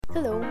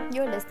Hello,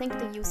 you're listening to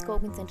the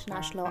Cogens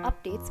International Law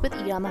Updates with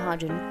Ira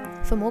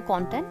Mahajan. For more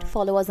content,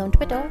 follow us on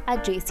Twitter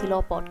at JC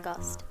Law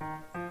Podcast.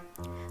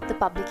 The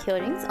public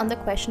hearings on the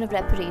question of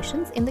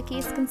reparations in the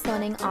case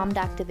concerning armed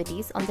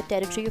activities on the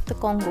territory of the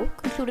Congo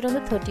concluded on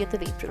the 30th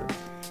of April.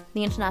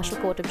 The International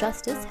Court of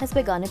Justice has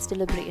begun its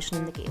deliberation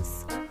in the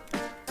case.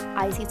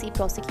 ICC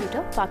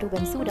Prosecutor Fatou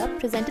Bensouda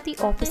presented the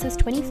office's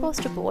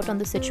 21st report on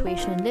the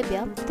situation in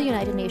Libya to the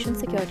United Nations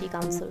Security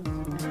Council.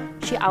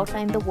 She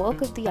outlined the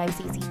work of the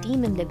ICC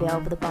team in Libya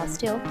over the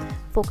past year,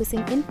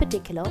 focusing in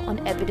particular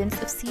on evidence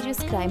of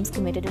serious crimes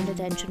committed in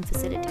detention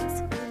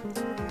facilities.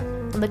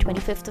 On the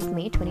 25th of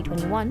May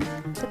 2021,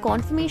 the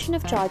confirmation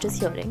of charges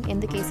hearing in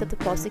the case of the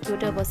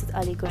prosecutor versus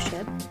Ali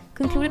Kushayb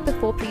concluded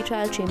before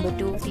Pre-Trial Chamber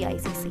 2 of the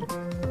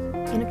ICC.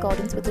 In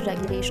accordance with the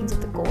regulations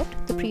of the court,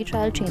 the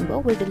pre-trial chamber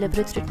will deliver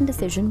its written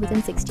decision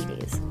within 60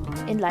 days.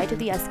 In light of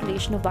the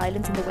escalation of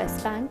violence in the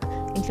West Bank,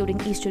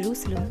 including East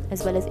Jerusalem,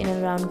 as well as in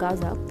and around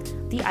Gaza,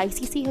 the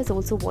ICC has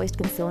also voiced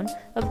concern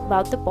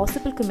about the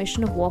possible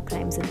commission of war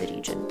crimes in the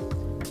region.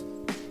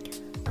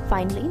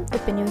 Finally,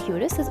 Opinio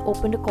Juris has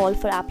opened a call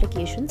for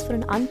applications for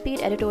an unpaid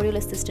editorial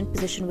assistant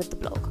position with the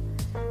blog.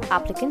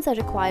 Applicants are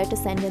required to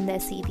send in their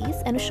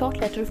CVs and a short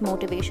letter of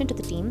motivation to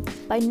the team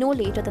by no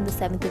later than the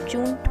 7th of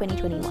June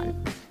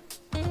 2021.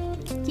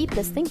 Keep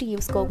listening to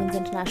Cogens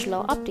International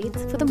Law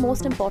Updates for the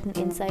most important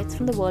insights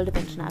from the world of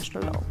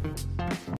international law.